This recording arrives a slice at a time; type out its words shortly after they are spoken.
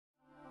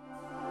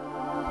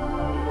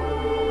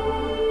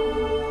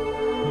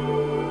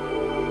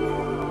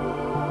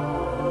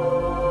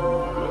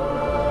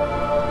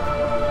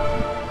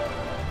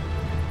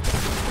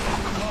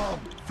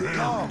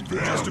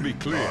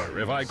clear.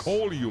 If I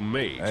call you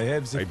mate, I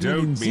have the I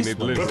don't mean it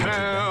literally.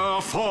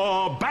 Prepare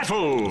for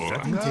battle!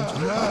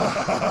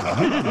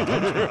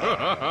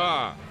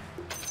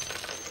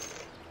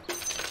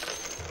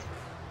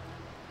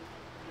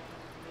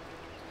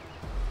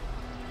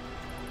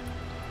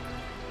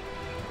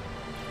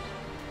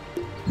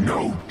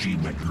 No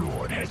demon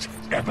lord has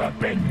ever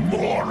been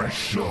more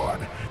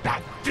assured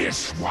that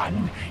this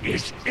one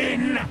is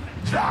in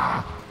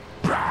the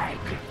bag.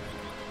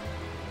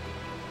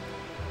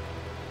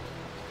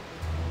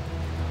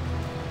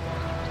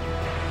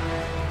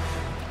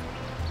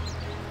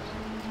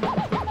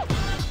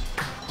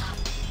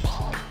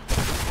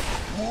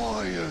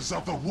 Warriors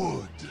of the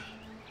wood.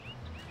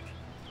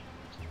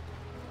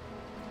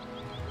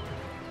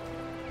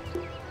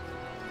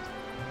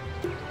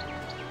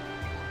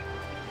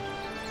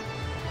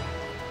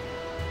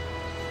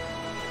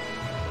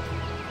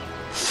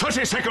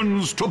 "30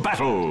 seconds to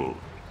battle!"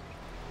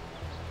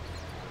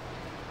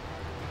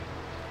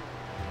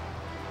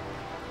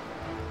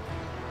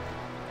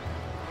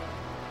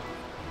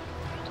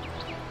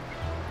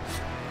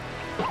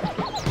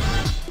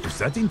 Was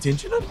that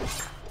intentional?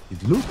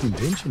 It looked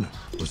intentional.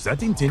 Was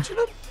that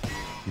intentional?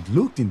 It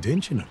looked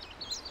intentional.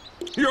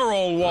 You're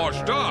all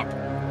washed up.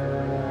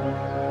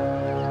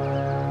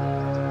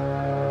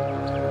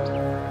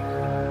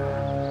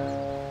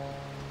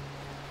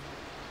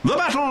 The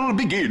battle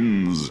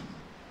begins!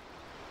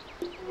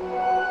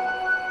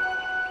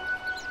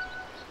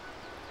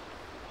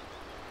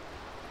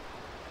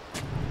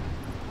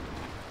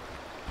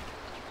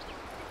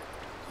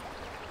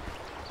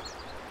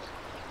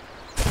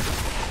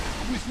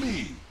 With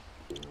me.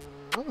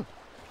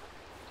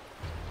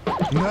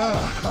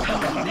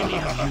 How many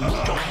of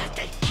you do I have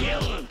to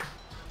kill?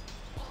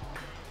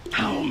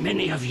 How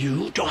many of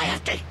you do I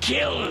have to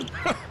kill?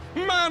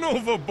 Man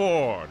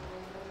overboard.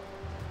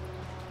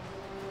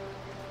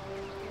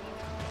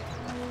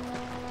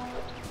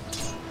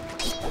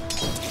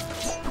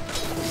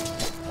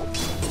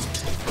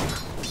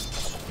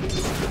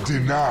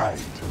 Denied.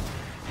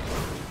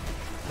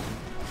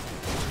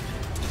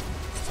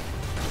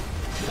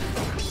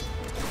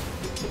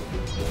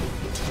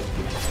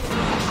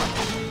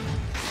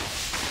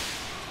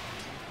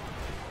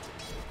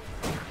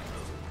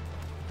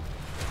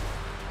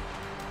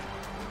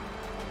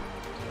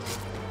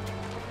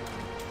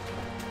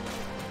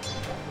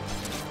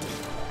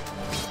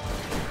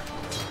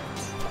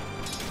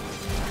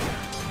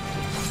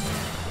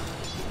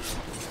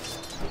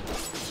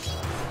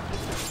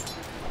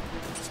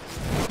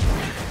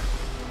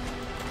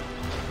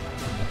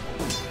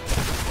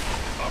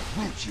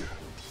 Uproot you.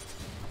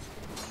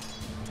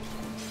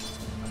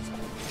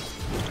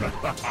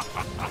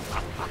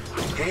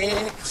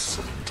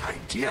 Excellent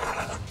idea.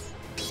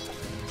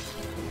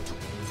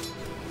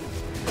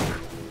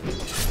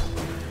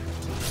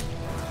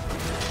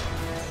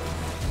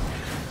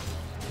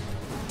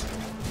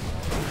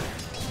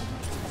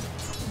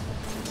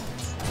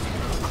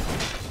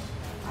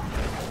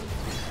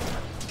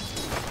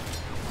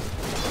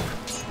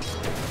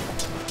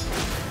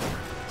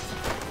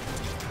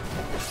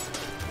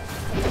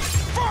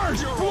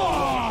 First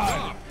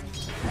blood!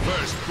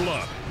 First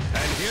blood.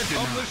 And here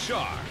come the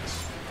sharks.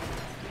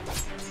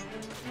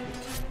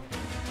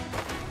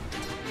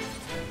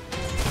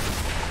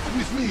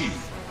 With me.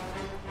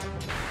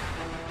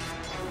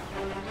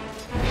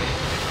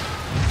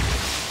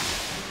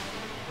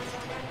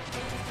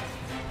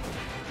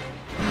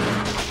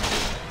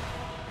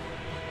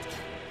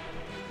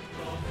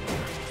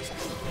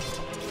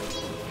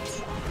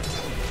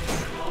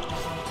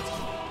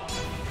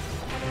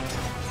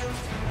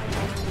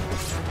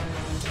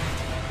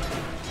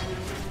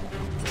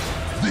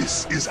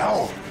 This is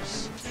ours.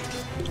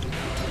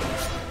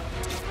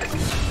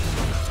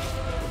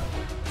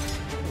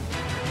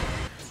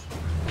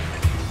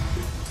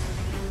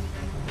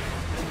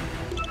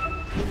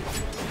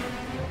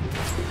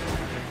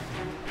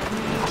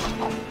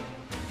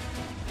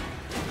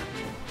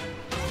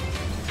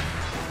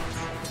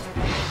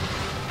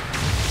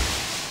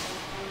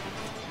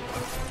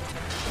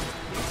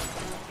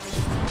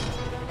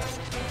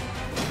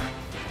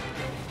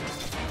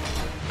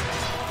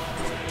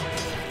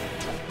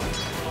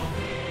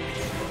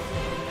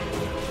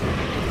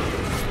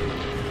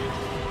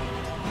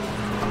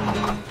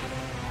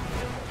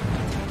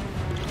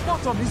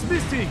 Bottom is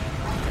missing.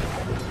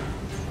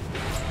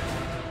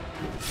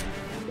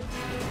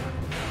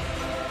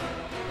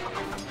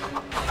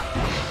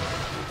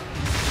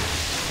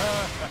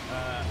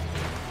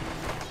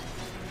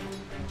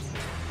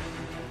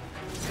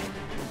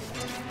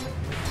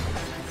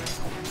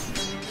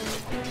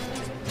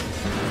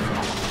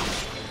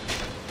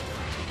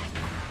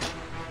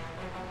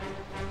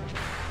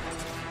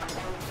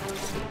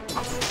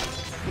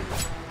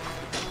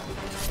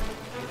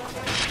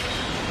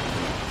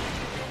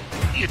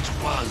 It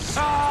was.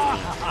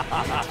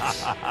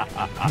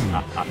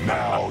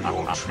 Now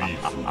you're tree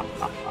food.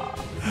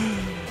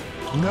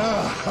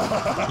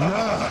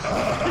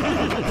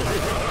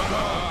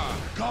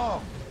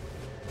 Come.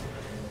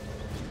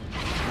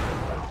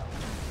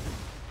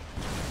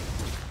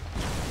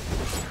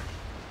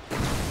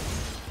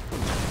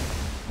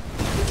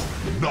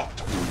 Not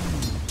for you.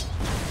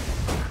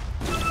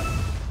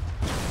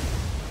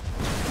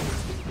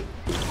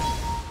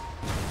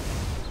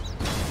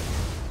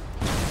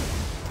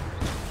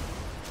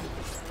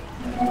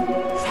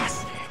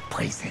 Fast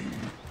poison.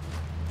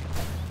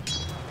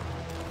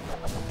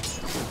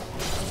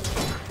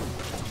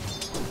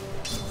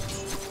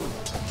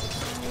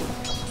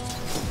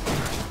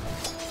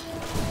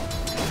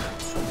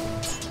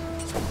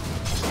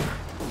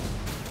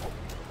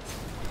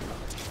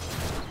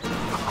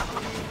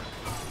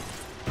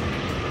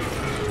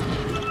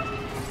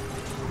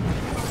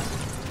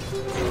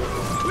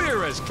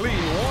 Clear as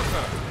clean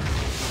water.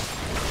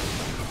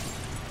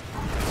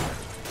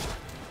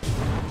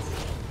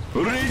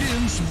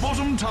 Radiant's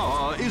bottom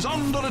tower is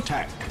under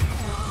attack.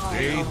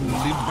 They who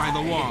live by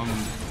the wand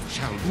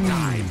shall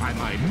die by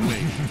my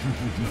blade.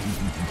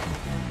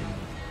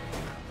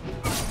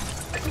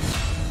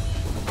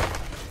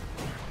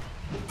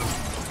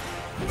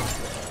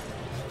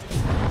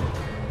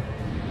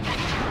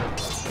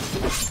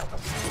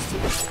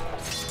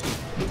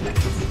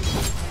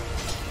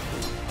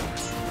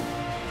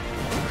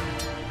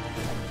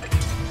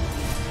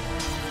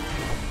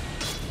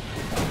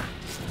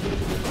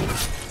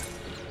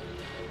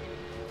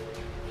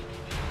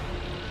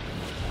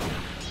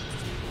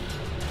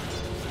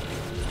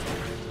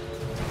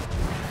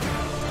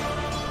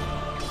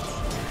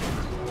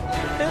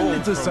 A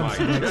little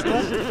something extra.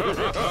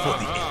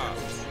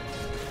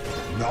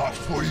 Not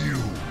for you.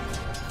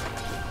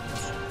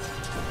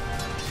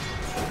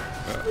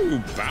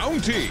 Oh,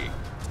 bounty!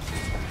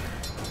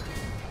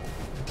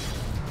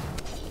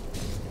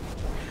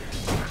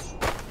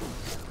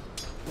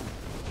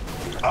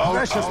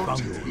 Precious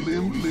bounty.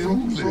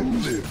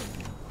 Live.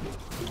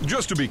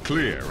 Just to be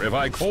clear, if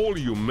I call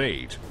you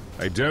mate,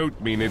 I don't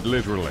mean it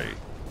literally.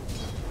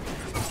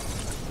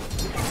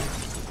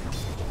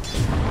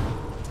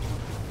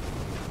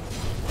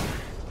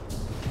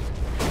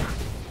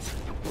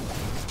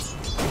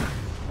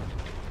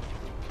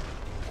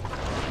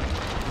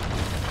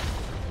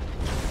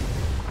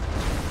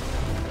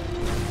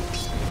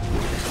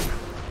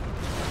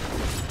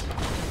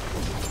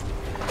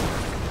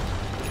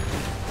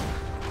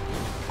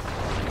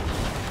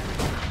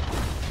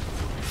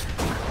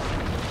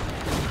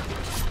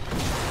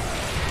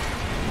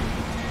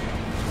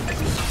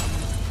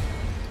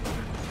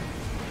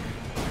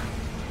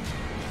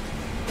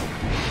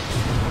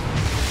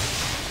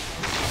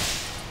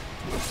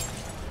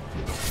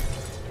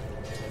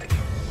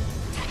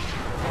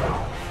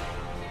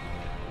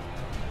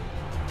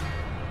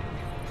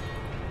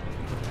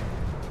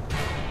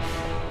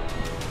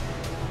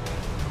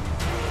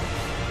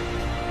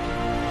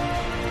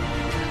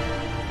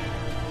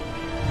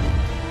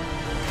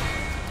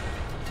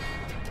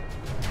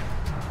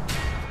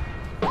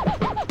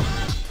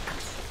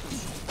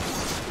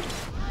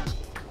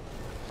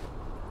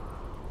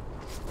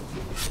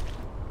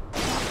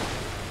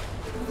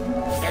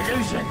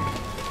 Illusion.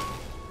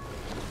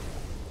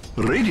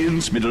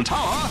 Radiant's middle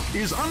tower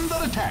is under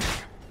attack.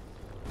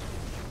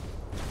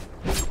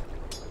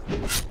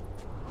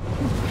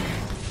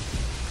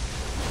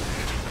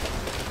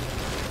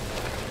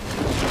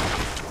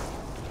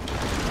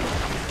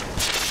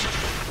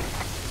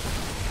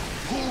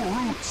 Pull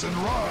roots and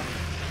run.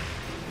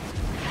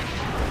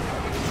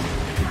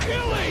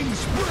 Killing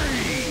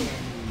spree!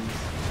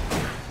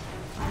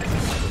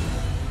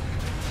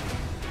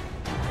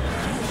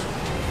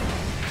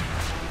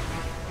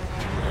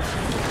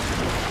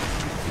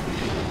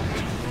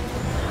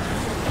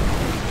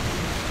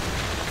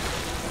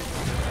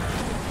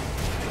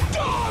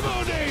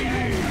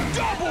 Dominating!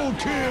 Double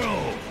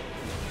kill!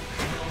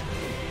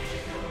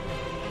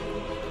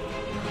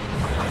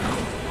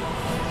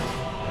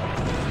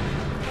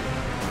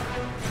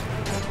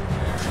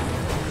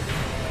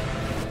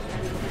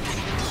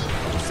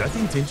 Was that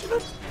intentional?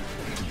 It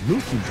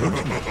looked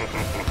intentional.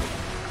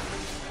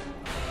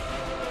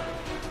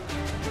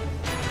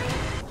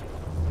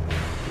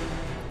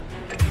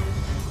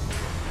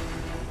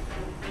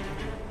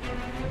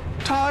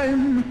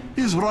 Time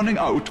is running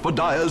out for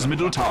Dire's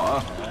middle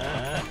tower.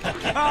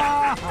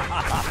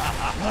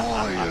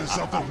 Warriors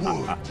of the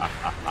wood.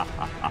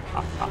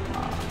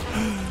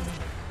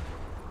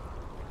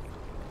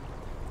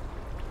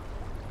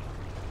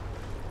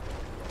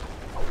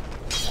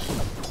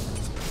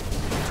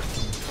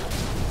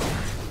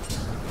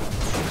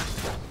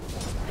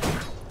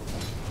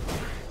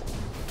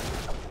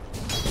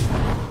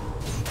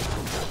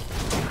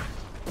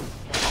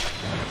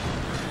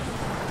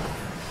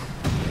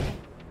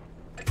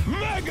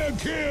 Mega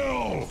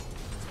kill!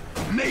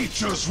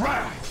 Nature's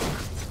wrath.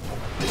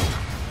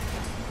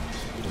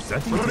 Was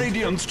that intentional?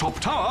 Radiant's top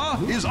tower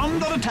is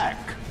under attack.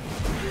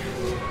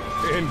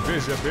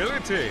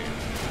 Invisibility!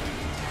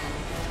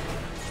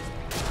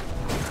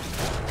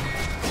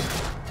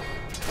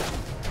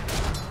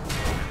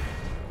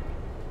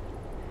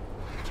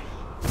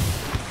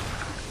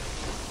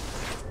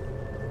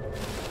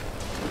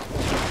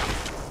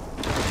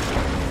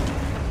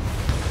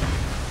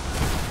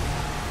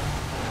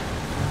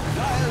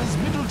 Dire's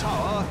middle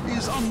tower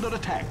is under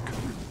attack.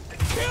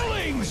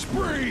 Killing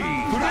spree!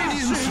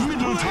 Radiant's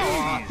middle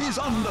tower is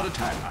under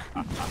attack.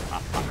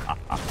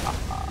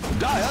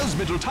 Dire's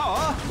middle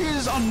tower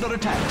is under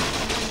attack.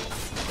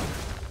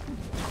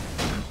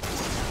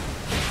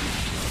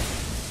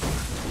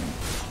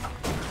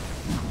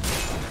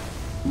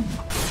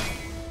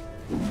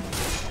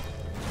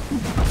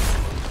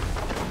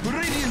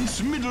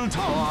 Radiant's middle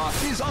tower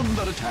is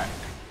under attack.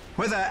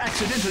 Whether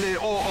accidentally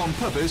or on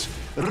purpose,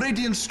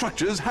 Radiant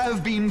structures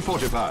have been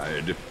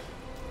fortified.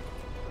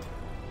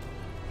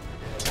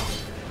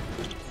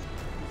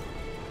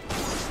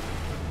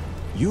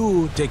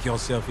 You take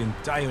yourself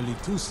entirely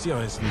too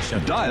seriously,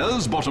 Shadow.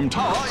 Dire's bottom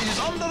tower is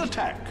under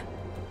attack.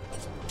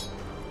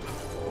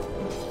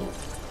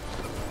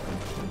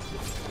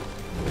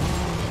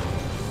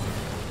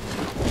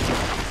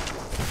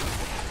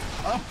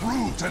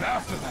 Uproot and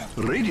after that.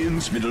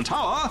 Radiant's middle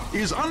tower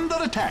is under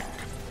attack.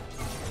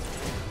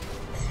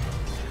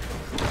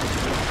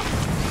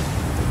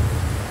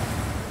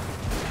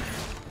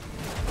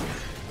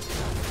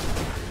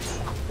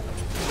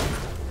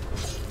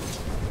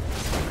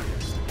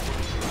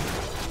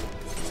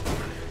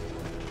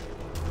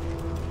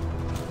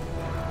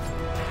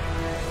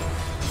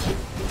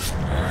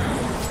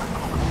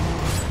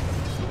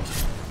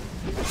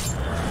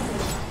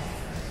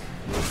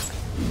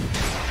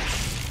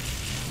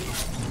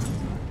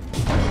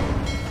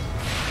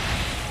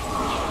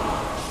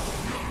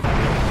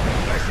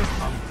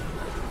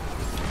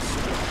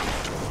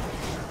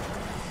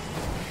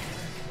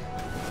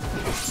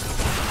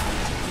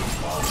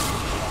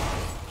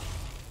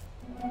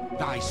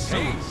 Thy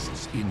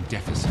soul's in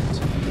deficit.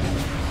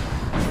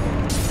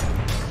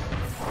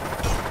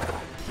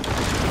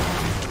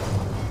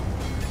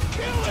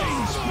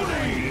 Killing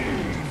spree!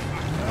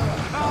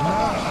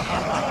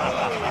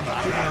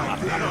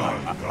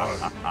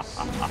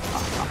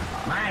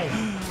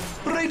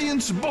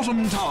 Radiant's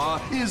bottom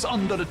tower is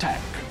under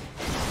attack.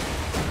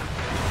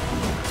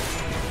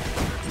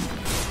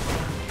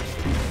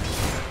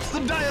 The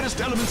direst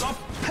elements are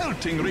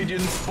pelting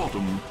Radiant's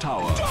bottom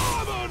tower.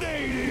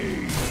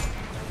 Dominating!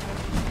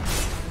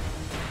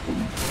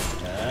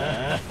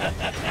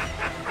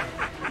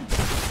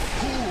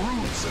 Pull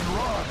roots and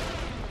run.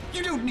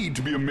 You don't need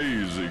to be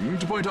amazing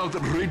to point out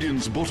that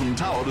Radiant's bottom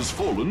tower has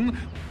fallen,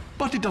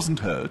 but it doesn't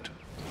hurt.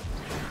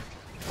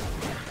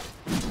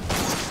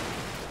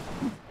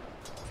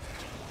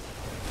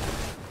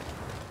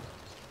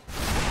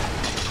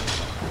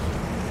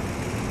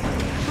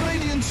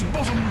 Radiant's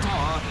bottom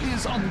tower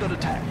is under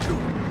attack.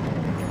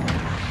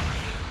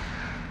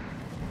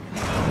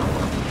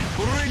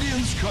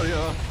 Radiant's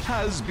courier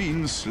has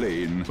been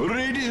slain.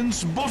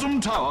 Radiant's bottom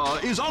tower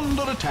is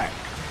under attack.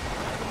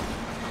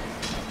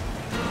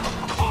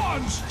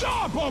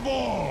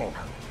 Unstoppable!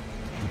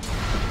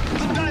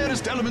 The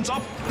direst elements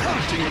are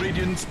pelting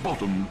Radiant's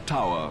bottom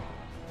tower.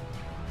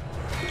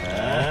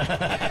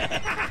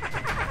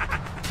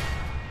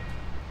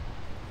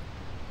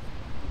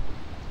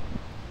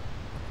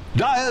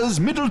 Dire's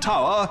middle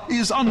tower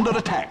is under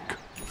attack.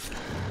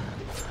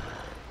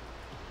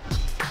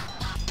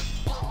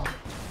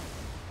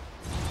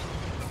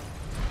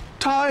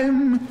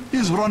 Time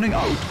is running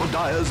out for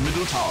Dire's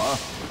middle tower.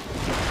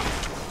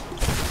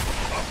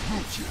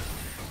 Uproot you.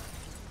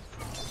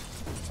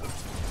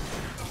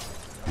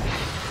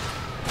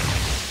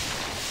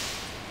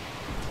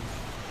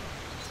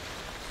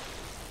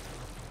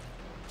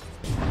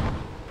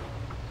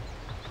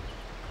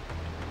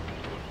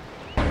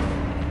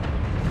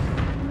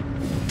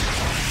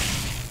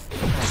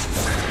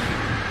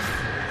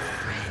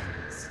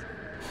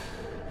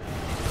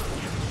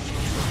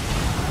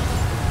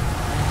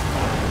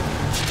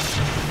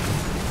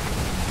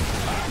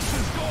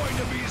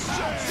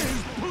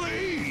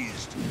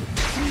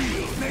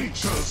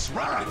 Nature's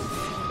wrath!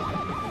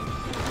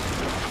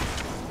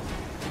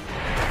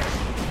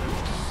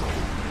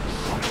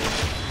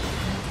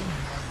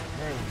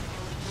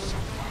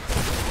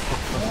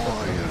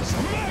 Warriors,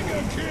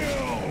 mega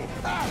kill!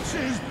 Axe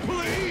is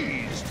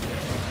pleased!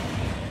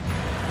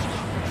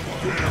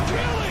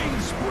 Killing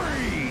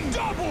spree!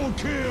 Double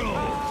kill!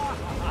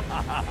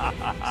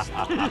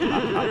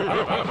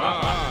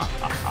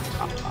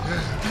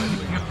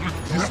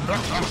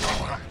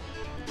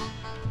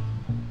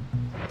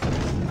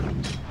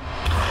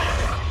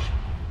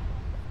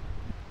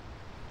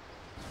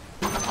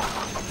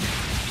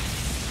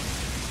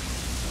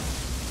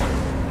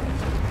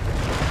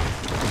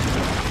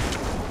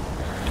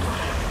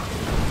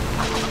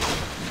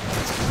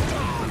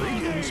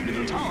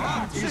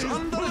 Is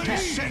under attack.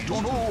 Set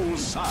on all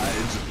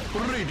sides.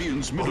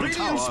 Radiant's middle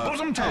Radiant's tower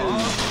bottom tower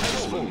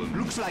has fallen.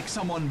 Looks like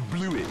someone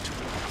blew it.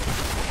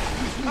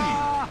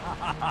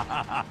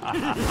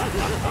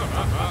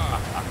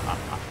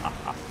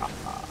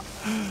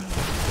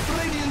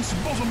 Radiant's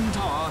bottom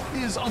tower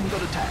is under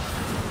attack.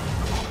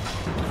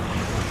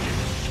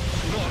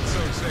 Not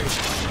so safe.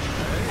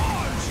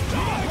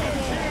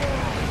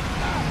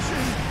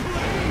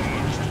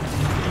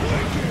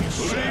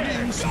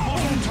 Radiant's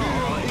bottom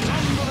tower is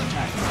under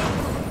attack.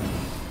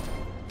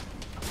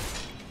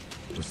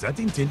 Was that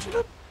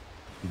intentional?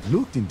 It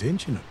looked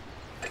intentional.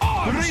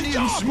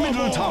 Radiant's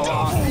middle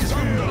tower is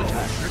under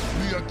attack.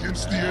 Me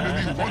against the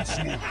enemy once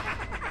more.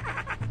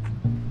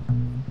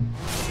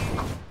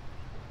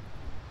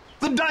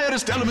 The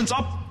direst elements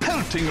are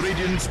pelting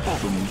Radiant's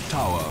bottom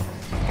tower.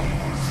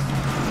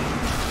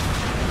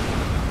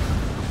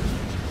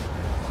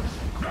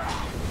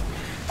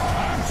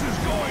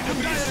 The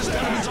direst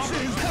elements are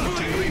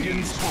pelting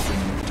Radiant's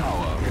bottom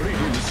tower.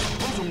 Radiant's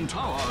bottom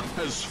tower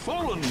has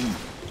fallen.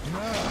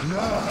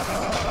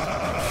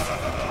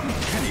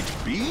 Can it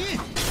be?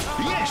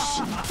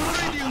 Yes!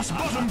 Radiant's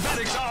bottom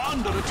barracks are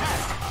under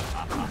attack.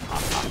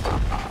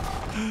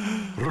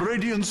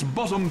 Radiant's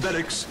bottom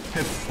barracks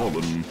have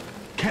fallen.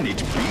 Can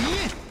it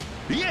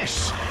be?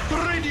 Yes!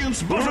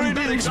 Radiant's bottom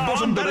barracks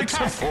are under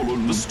attack. Have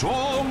fallen. The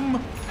storm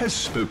has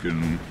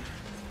spoken.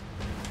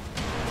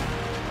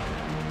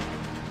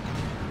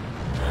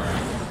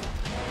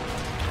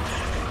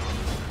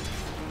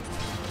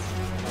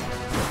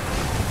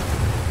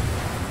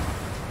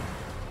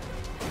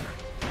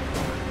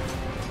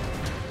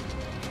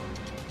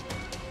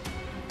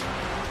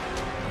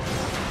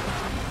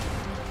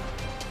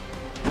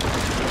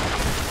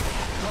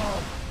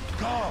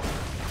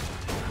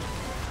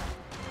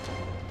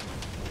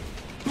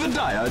 The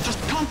Dire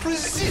just can't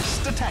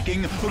resist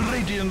attacking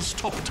Radiant's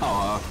top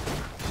tower.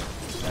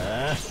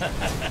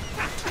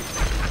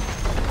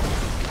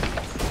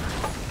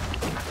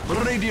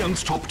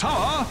 Radiant's top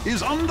tower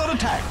is under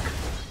attack.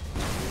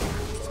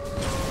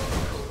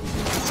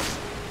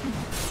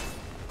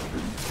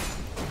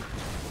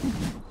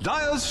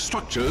 Dire's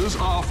structures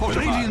are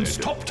fortified. Radiant's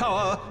top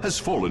tower has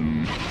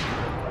fallen.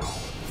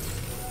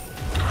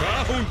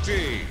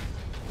 Bounty!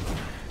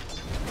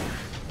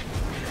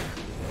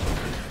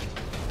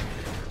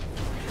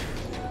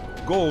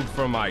 Gold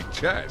for my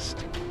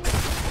chest.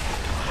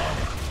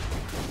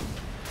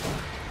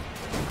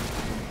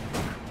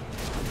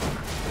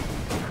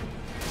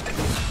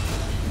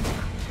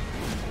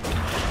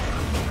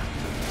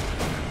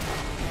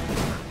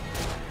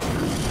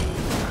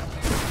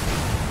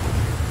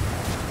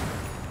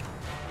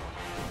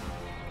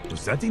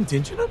 Was that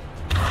intentional?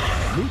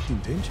 Looked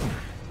intentional.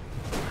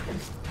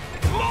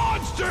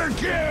 Monster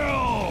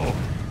kill!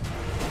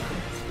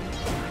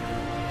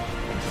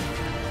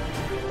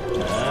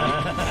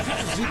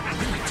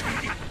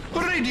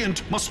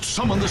 Radiant must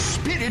summon the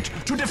spirit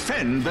to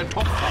defend their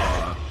top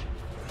tower.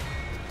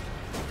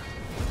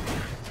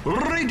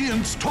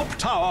 Radiant's top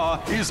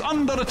tower is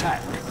under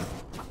attack.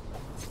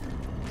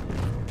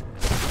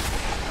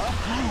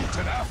 Uproot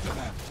and after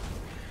them.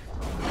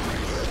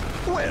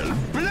 Well,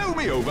 blow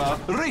me over.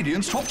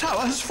 Radiant's top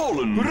tower has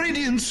fallen.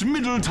 Radiant's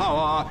middle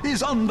tower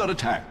is under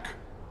attack.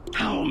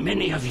 How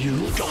many of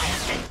you do I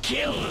have to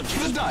kill?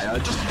 The Dire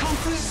just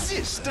can't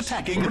resist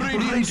attacking.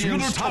 Radiant's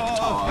middle top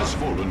tower has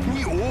fallen.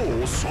 We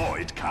all saw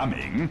it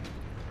coming.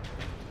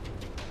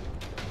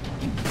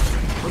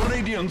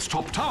 Radiant's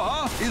top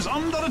tower is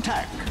under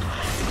attack.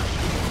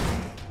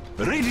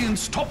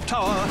 Radiant's top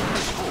tower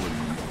has fallen.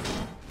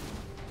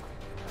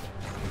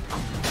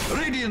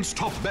 Radiant's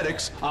top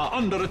barracks are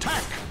under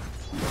attack.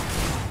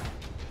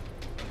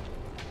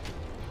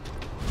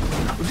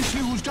 This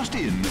news just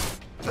in.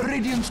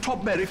 Radiant's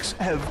top barracks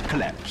have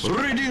collapsed.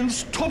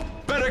 Radiant's top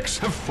barracks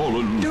have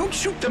fallen. Don't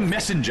shoot the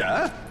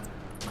messenger.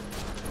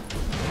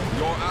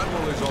 Your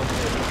admiral is on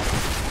board.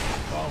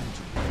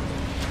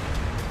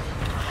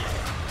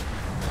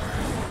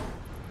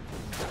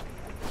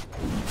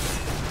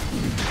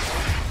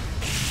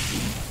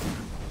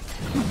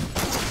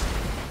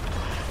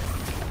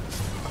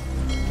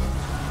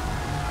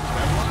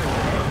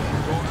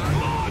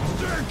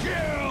 Monster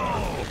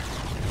kill!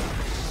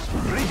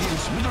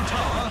 Radiant's middle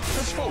tower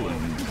has fallen.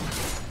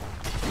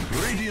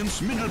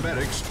 Radiant's middle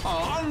barracks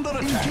are under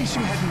attack. In case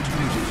you hadn't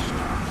noticed.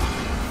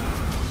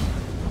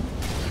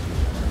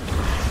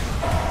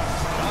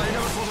 I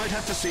never thought I'd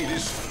have to say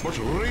this, but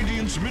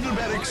Radiant's middle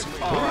barracks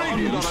are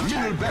Radiant's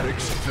middle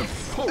barracks have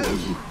fallen.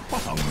 Oh,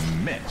 what a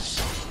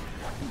mess.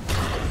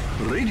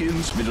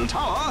 Radiant's middle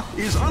tower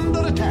is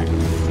under attack. The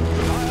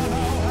Dire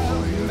now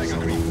have mega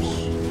creeps.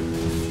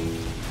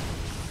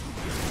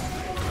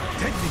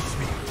 Techniques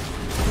me.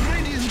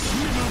 Radiant's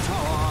middle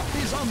tower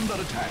is under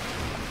attack.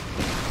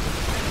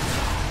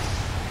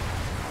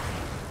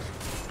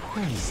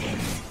 Poison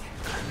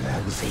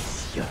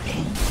closes your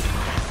end.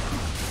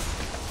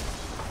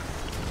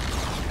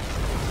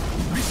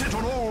 Beset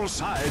on all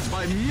sides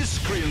by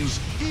miscreants,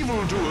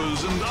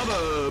 evildoers, and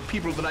other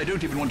people that I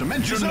don't even want to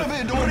mention.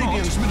 Deserved or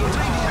Radiant's middle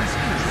tower is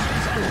under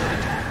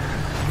attack.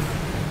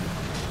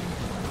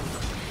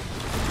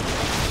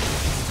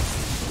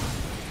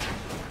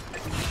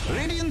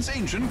 Radiant's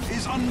Ancient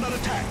is under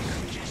attack.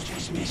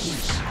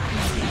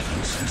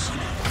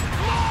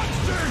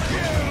 Monster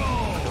kill!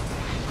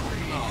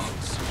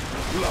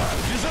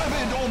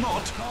 Deserved or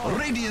not,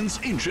 Radiant's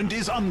Ancient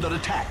is under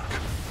attack.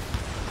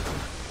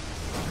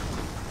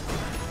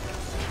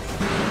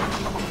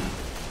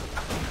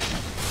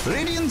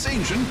 Radiant's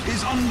Ancient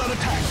is under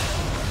attack.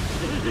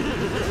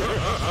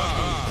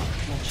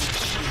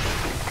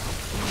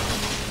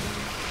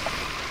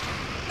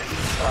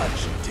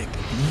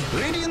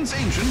 Radiant's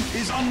Ancient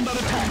is under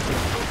attack.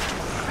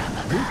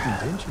 Looked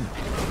intentional.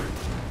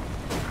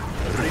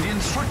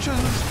 Radiant structures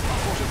are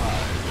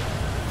fortified.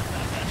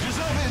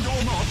 Deserve it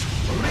or not,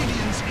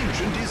 Radiant's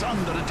Ancient is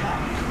under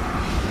attack.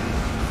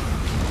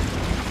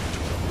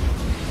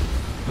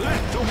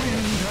 Let the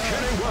wind